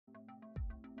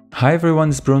Hi everyone,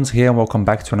 it's Bruns here and welcome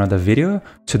back to another video.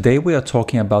 Today we are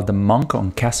talking about the monk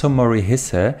on Castle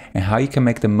Morihisa and how you can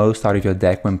make the most out of your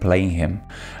deck when playing him.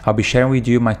 I'll be sharing with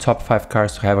you my top 5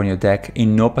 cards to have on your deck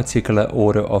in no particular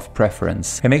order of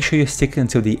preference. And make sure you stick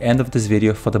until the end of this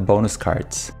video for the bonus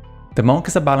cards. The monk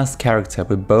is a balanced character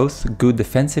with both good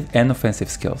defensive and offensive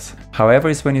skills. However,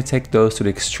 it's when you take those to the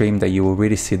extreme that you will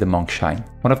really see the monk shine.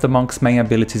 One of the monk's main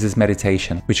abilities is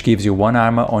meditation, which gives you 1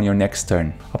 armor on your next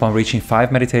turn. Upon reaching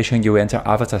 5 meditation, you enter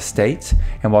Avatar State,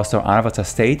 and whilst on Avatar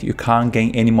State, you can't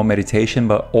gain any more meditation,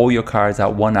 but all your cards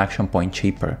are 1 action point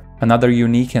cheaper. Another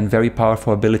unique and very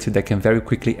powerful ability that can very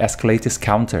quickly escalate is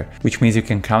counter, which means you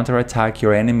can counter-attack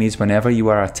your enemies whenever you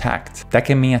are attacked. That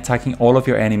can mean attacking all of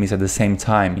your enemies at the same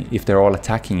time if they're all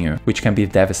attacking you, which can be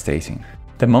devastating.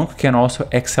 The monk can also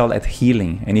excel at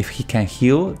healing, and if he can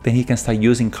heal, then he can start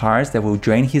using cards that will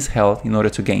drain his health in order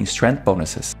to gain strength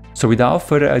bonuses. So without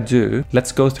further ado,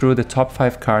 let's go through the top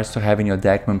 5 cards to have in your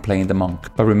deck when playing the monk.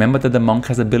 But remember that the monk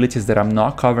has abilities that I'm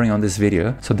not covering on this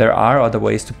video, so there are other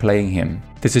ways to playing him.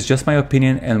 This is just my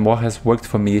opinion and what has worked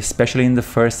for me, especially in the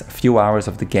first few hours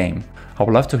of the game. I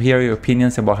would love to hear your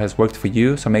opinions and what has worked for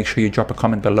you, so make sure you drop a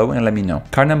comment below and let me know.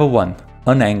 Card number 1,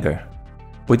 Unanger.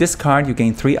 With this card, you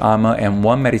gain 3 armor and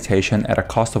 1 meditation at a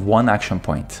cost of 1 action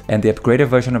point, and the upgraded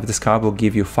version of this card will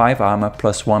give you 5 armor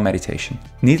plus 1 meditation.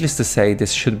 Needless to say,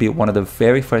 this should be one of the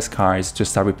very first cards to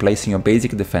start replacing your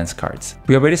basic defense cards.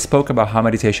 We already spoke about how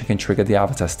meditation can trigger the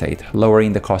Avatar State,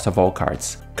 lowering the cost of all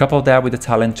cards. Couple that with the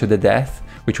talent to the death,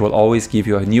 which will always give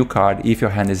you a new card if your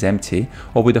hand is empty,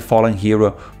 or with the fallen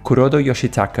hero Kurodo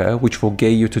Yoshitaka, which will get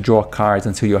you to draw cards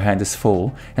until your hand is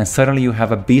full, and suddenly you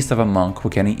have a beast of a monk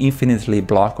who can infinitely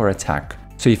block or attack.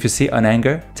 So if you see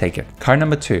Unanger, take it. Card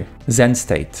number 2, Zen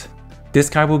State. This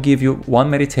card will give you 1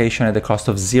 meditation at the cost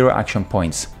of 0 action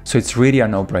points, so it's really a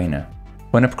no-brainer.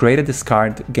 When upgraded, this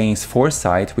card gains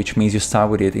Foresight, which means you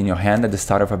start with it in your hand at the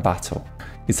start of a battle.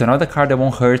 It's another card that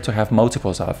won't hurt to have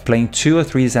multiples of. Playing 2 or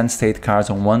 3 Zen State cards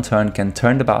on 1 turn can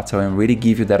turn the battle and really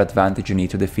give you that advantage you need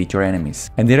to defeat your enemies.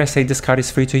 And did I say this card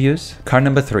is free to use? Card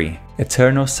number 3,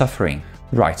 Eternal Suffering.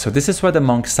 Right, so this is where the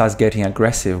monk starts getting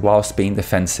aggressive whilst being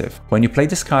defensive. When you play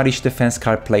this card, each defense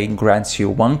card played grants you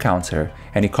 1 counter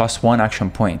and it costs 1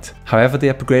 action point. However, the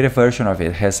upgraded version of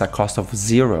it has a cost of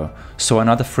 0, so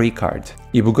another free card.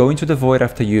 It will go into the void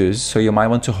after use, so you might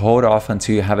want to hold off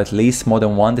until you have at least more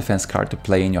than 1 defense card to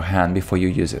play in your hand before you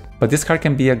use it. But this card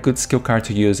can be a good skill card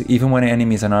to use even when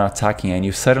enemies are not attacking and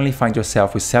you suddenly find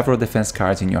yourself with several defense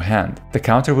cards in your hand. The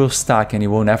counter will stack and it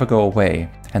will never go away.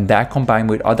 And that combined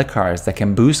with other cards that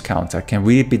can boost counter can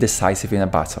really be decisive in a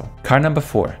battle. Card number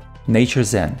 4, Nature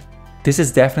Zen. This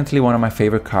is definitely one of my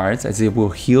favorite cards as it will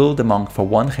heal the monk for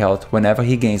 1 health whenever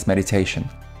he gains meditation.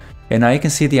 And now you can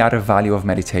see the added value of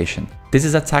meditation. This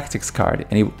is a tactics card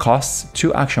and it costs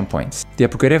 2 action points. The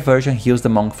upgraded version heals the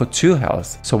monk for 2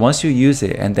 health, so once you use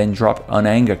it and then drop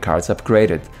Unanger cards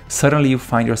upgraded, suddenly you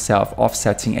find yourself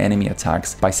offsetting enemy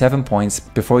attacks by 7 points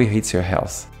before he hits your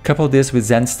health. Couple this with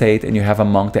Zen State and you have a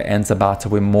monk that ends the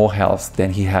battle with more health than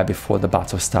he had before the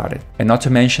battle started. And not to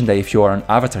mention that if you are on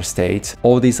Avatar State,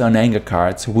 all these Unanger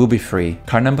cards will be free.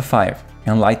 Card number 5,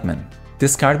 Enlightenment.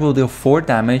 This card will deal 4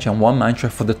 damage and 1 mantra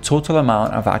for the total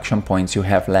amount of action points you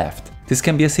have left. This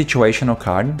can be a situational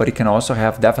card, but it can also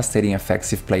have devastating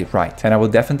effects if played right, and I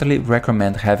would definitely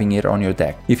recommend having it on your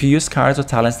deck. If you use cards or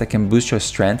talents that can boost your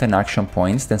strength and action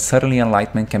points, then suddenly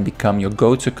Enlightenment can become your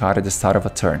go-to card at the start of a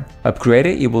turn.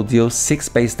 Upgraded, it will deal 6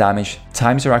 base damage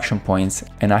times your action points,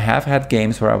 and I have had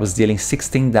games where I was dealing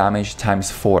 16 damage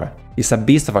times 4. It's a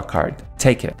beast of a card,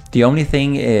 take it. The only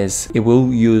thing is, it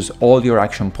will use all your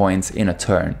action points in a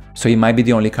turn, so it might be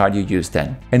the only card you use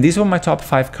then. And these were my top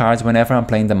 5 cards whenever I'm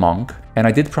playing the monk, and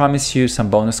I did promise you some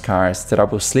bonus cards that I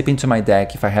will slip into my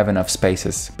deck if I have enough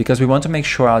spaces, because we want to make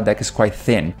sure our deck is quite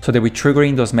thin, so that we're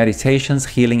triggering those meditations,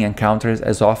 healing and counters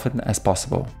as often as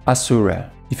possible. Asura.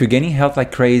 If you're gaining health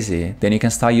like crazy, then you can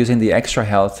start using the extra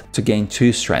health to gain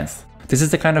 2 strength. This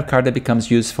is the kind of card that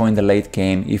becomes useful in the late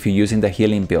game if you're using the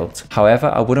healing build. However,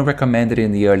 I wouldn't recommend it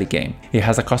in the early game. It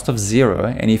has a cost of 0,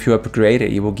 and if you upgrade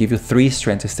it, it will give you 3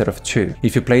 strength instead of 2.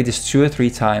 If you play this 2 or 3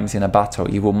 times in a battle,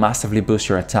 it will massively boost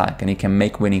your attack and it can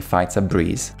make winning fights a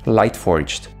breeze.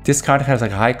 Lightforged. This card has a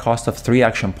high cost of 3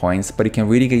 action points, but it can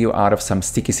really get you out of some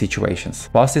sticky situations.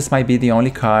 Whilst this might be the only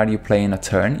card you play in a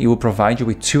turn, it will provide you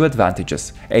with 2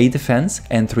 advantages, 8 defense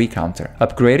and 3 counter.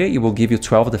 Upgraded, it will give you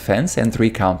 12 defense and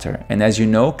 3 counter, and as you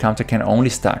know, counter can only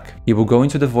stack. It will go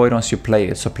into the void once you play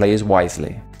it, so play it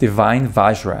wisely. Divine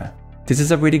Vajra. This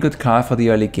is a really good card for the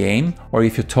early game, or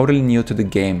if you're totally new to the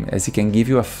game, as it can give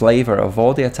you a flavor of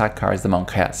all the attack cards the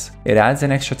Monk has. It adds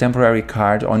an extra temporary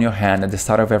card on your hand at the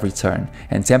start of every turn,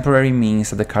 and temporary means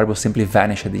that the card will simply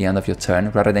vanish at the end of your turn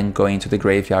rather than going to the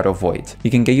graveyard or void. It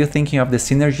can get you thinking of the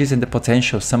synergies and the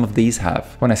potential some of these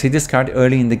have. When I see this card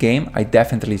early in the game, I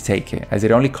definitely take it, as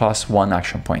it only costs 1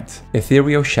 action point.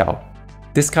 Ethereal Shell.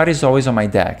 This card is always on my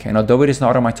deck, and although it is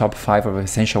not on my top 5 of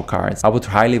essential cards, I would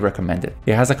highly recommend it.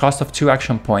 It has a cost of 2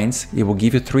 action points, it will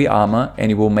give you 3 armor,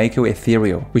 and it will make you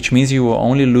ethereal, which means you will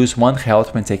only lose 1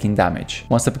 health when taking damage.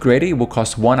 Once upgraded, it will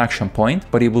cost 1 action point,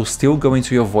 but it will still go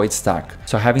into your void stack,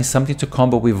 so having something to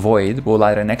combo with void will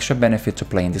add an extra benefit to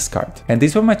playing this card. And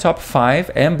these were my top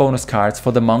 5 and bonus cards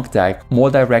for the Monk deck,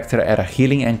 more directed at a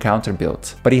healing and counter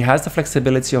build, but it has the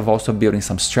flexibility of also building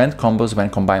some strength combos when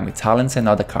combined with talents and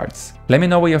other cards. Let me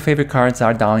know what your favorite cards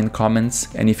are down in the comments,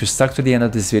 and if you stuck to the end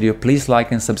of this video, please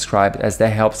like and subscribe, as that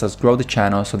helps us grow the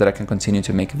channel so that I can continue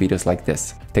to make videos like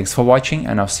this. Thanks for watching,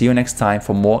 and I'll see you next time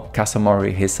for more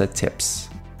Morihisa tips.